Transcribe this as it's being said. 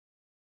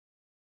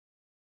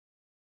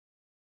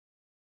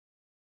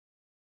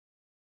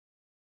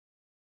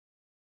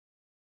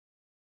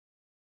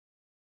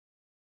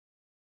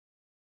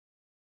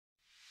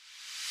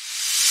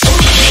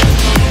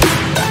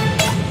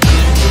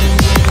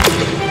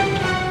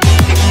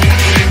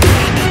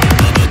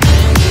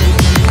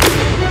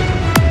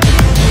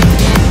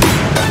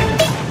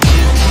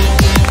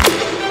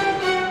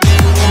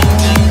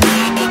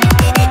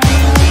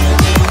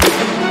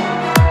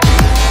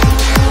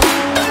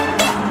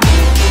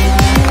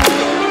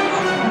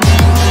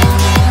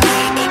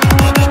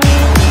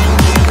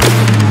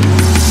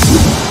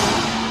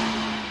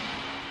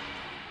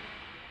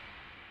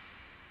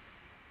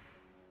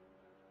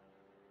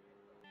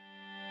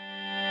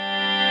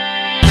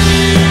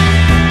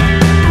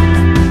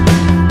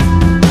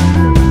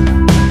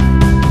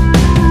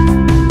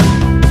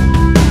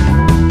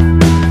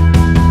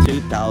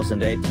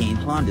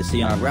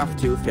Honda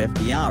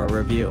CRF250R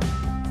review.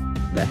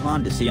 The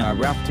Honda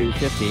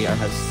CRF250R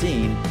has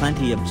seen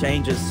plenty of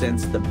changes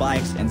since the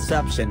bike's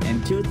inception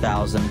in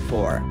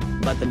 2004,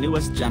 but the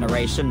newest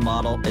generation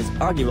model is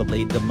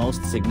arguably the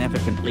most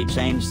significantly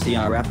changed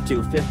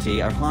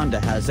CRF250R Honda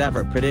has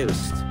ever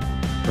produced.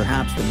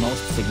 Perhaps the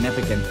most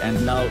significant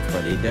and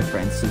noteworthy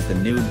difference is the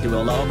new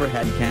dual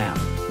overhead cam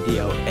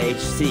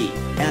 (DOHC)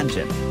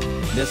 engine.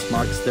 This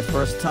marks the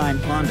first time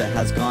Honda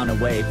has gone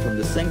away from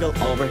the single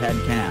overhead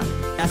cam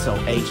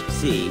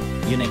 (SOHC)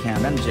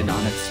 unicam engine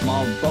on its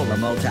small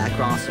Bow-Remote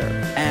crosser,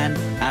 and,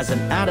 as an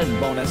added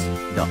bonus,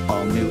 the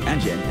all-new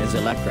engine is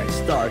electric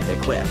start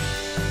equipped.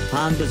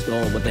 Honda's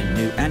goal with the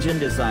new engine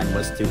design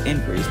was to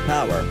increase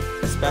power,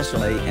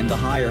 especially in the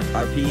higher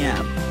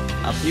RPM.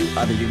 A few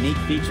other unique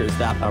features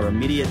that are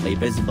immediately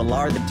visible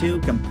are the two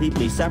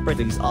completely separate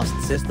exhaust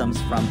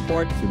systems from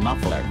port to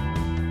muffler.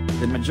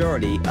 The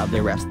majority of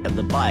the rest of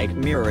the bike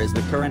mirrors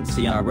the current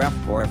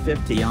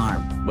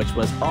CRF450R, which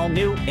was all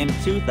new in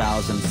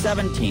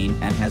 2017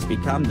 and has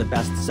become the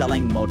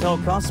best-selling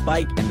motocross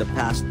bike in the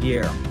past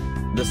year.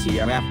 The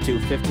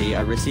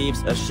CRF250R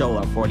receives a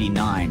Showa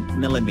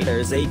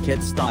 49mm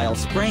A-kit-style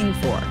spring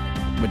fork,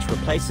 which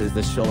replaces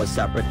the Showa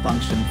separate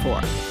function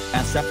fork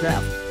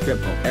 (SFF)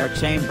 triple air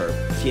chamber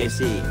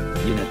 (TAC)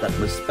 unit that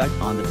was spec'd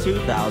on the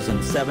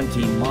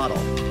 2017 model.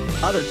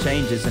 Other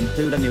changes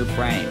include a new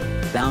frame,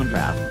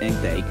 downdraft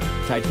intake,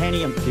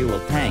 titanium fuel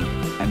tank,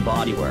 and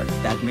bodywork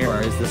that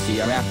mirrors the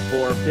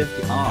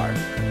CRF450R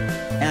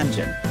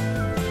engine.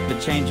 The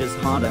changes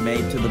Honda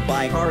made to the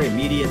bike are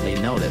immediately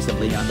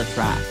noticeably on the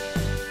track.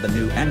 The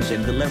new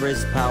engine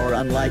delivers power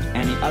unlike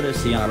any other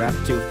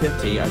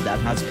CRF250R that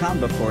has come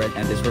before it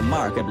and is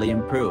remarkably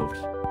improved.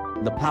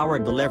 The power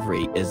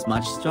delivery is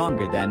much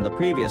stronger than the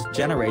previous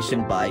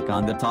generation bike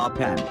on the top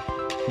end.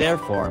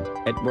 Therefore,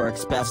 it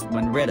works best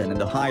when ridden in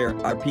the higher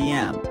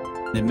RPM.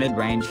 The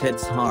mid-range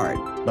hits hard,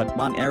 but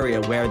one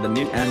area where the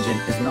new engine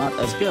is not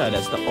as good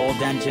as the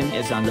old engine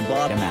is on the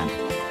bottom end.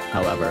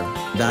 However,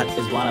 that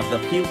is one of the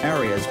few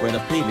areas where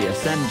the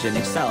previous engine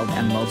excelled,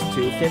 and most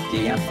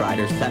 250F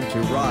riders tend to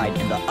ride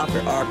in the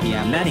upper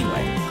RPM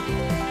anyway.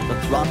 The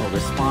throttle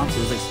response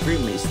is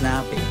extremely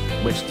snappy,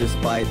 which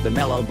despite the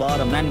mellow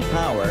bottom end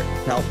power,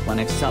 helps when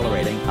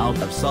accelerating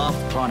out of soft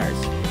corners.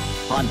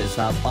 Hondas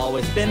have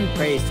always been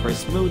praised for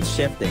smooth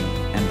shifting,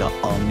 and the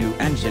all-new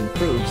engine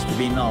proves to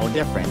be no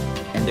different,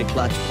 and the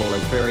clutch pull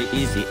is very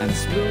easy and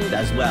smooth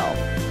as well.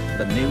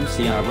 The new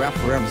CRF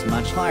revs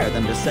much higher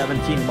than the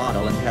 17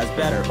 model and has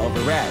better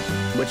overrev,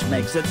 which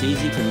makes it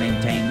easy to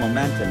maintain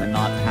momentum and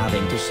not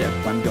having to shift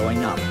when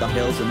going up the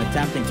hills and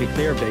attempting to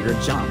clear bigger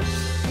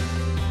jumps.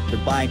 The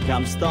bike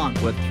comes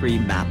stock with 3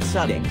 map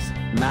settings: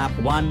 Map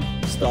 1,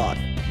 Stock,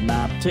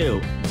 Map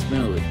 2,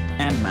 Smooth,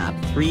 and Map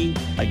 3,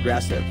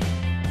 Aggressive.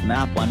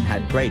 Map 1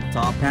 had great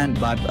top end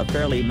but a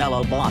fairly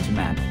mellow bottom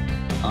end.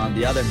 On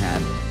the other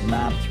hand,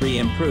 Map 3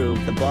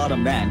 improved the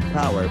bottom end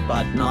power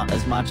but not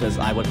as much as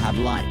I would have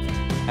liked,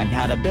 and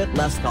had a bit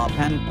less top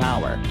end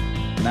power.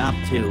 Map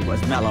 2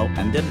 was mellow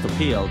and didn't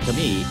appeal to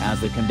me as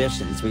the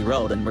conditions we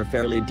rode in were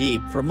fairly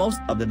deep for most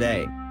of the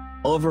day.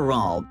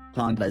 Overall,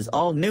 Honda's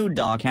all-new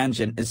DOHC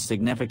engine is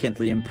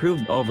significantly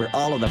improved over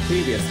all of the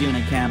previous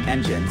unicam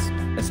engines,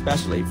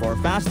 especially for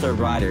faster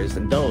riders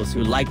and those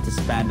who like to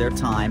spend their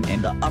time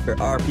in the upper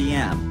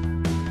RPM.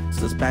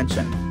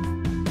 Suspension.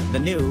 The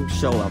new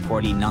Showa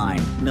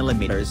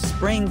 49mm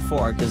spring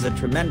fork is a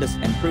tremendous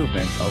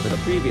improvement over the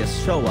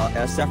previous Showa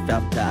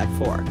SFF tag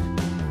fork.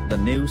 The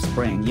new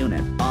spring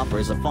unit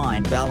offers a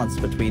fine balance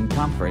between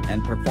comfort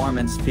and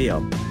performance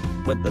feel.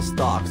 With the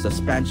stock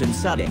suspension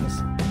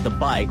settings, the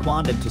bike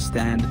wanted to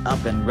stand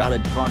up in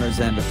rutted corners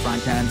and the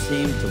front end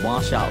seemed to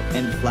wash out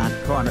in flat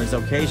corners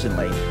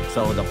occasionally,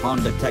 so the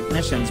Honda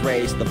technicians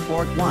raised the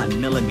fork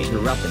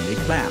 1mm up in the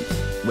clamps,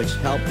 which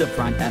helped the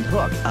front end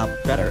hook up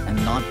better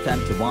and not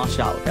tend to wash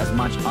out as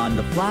much on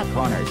the flat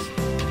corners.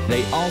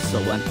 They also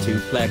went 2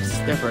 clicks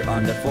stiffer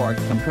on the fork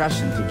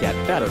compression to get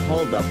better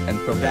hold up and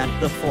prevent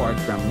the fork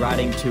from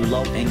riding too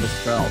low in the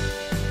stroke.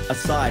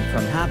 Aside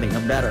from having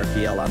a better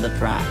feel on the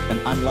track,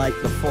 and unlike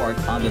the fork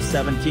on the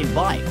 17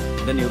 bike,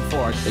 the new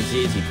fork is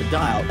easy to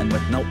dial and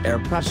with no air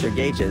pressure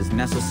gauges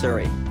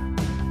necessary.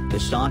 The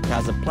shock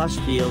has a plush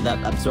feel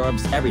that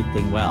absorbs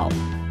everything well.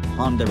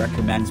 Honda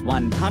recommends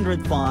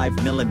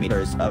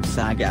 105mm of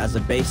sag as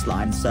a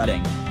baseline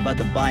setting, but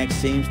the bike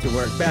seems to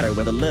work better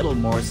with a little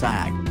more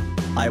sag.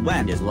 I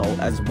went as low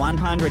as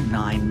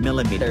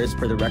 109mm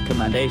per the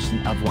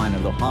recommendation of one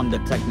of the Honda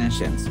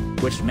technicians,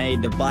 which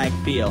made the bike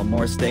feel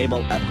more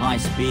stable at high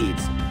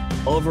speeds.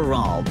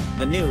 Overall,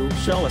 the new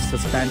Showa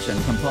suspension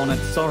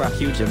component saw a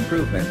huge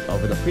improvement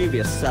over the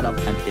previous setup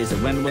and is a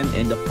win-win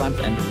in the front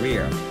and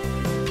rear.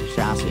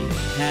 Chassis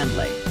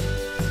handling.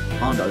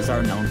 Hondas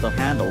are known to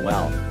handle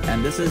well,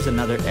 and this is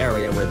another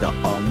area where the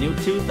all-new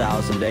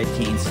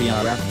 2018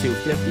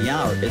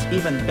 CRF250R is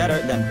even better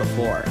than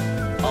before.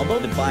 Although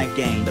the bike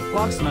gained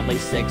approximately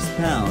 6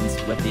 pounds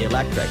with the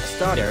electric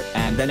starter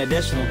and an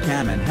additional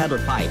cam and header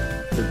height,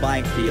 the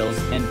bike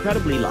feels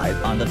incredibly light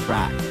on the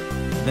track.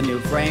 The new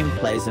frame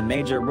plays a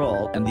major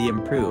role in the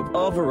improved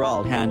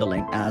overall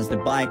handling, as the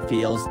bike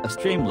feels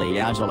extremely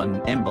agile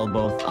and nimble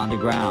both on the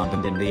ground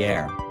and in the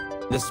air.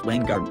 The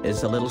swing arm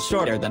is a little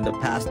shorter than the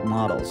past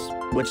models,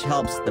 which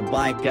helps the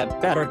bike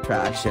get better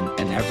traction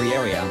in every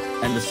area,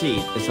 and the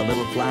seat is a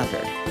little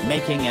flatter,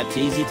 making it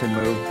easy to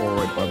move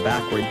forward or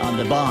backward on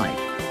the bike.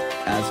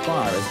 As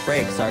far as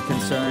brakes are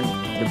concerned,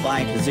 the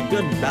bike has a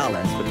good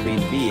balance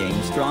between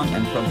being strong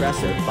and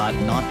progressive but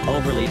not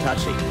overly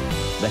touchy.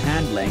 The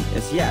handling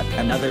is yet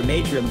another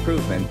major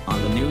improvement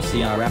on the new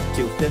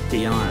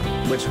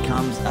CRF250R, which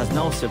comes as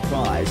no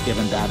surprise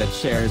given that it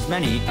shares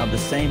many of the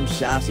same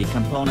chassis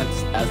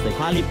components as the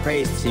highly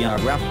praised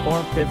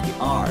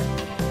CRF450R.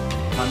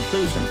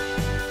 Conclusion: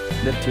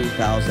 the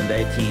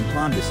 2018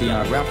 Honda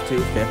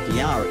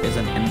CRF250R is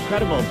an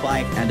incredible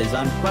bike and is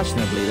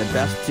unquestionably the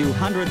best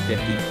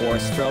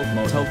 254-stroke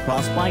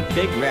motocross bike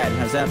Big Red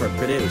has ever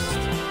produced.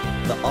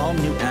 The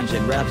all-new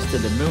engine revs to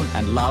the moon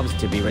and loves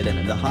to be ridden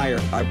in the higher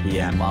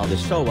RPM, while the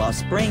Showa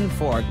spring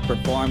fork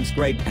performs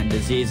great and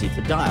is easy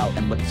to dial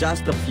in with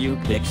just a few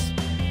clicks.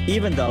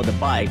 Even though the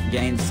bike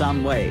gains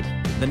some weight,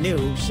 the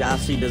new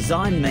chassis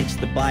design makes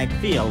the bike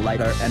feel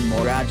lighter and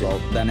more agile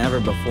than ever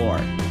before.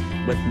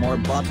 With more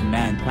bottom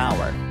end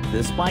power,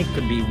 this bike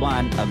could be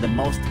one of the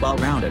most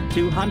well-rounded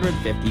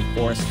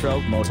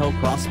 254-stroke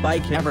motocross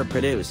bike ever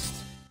produced.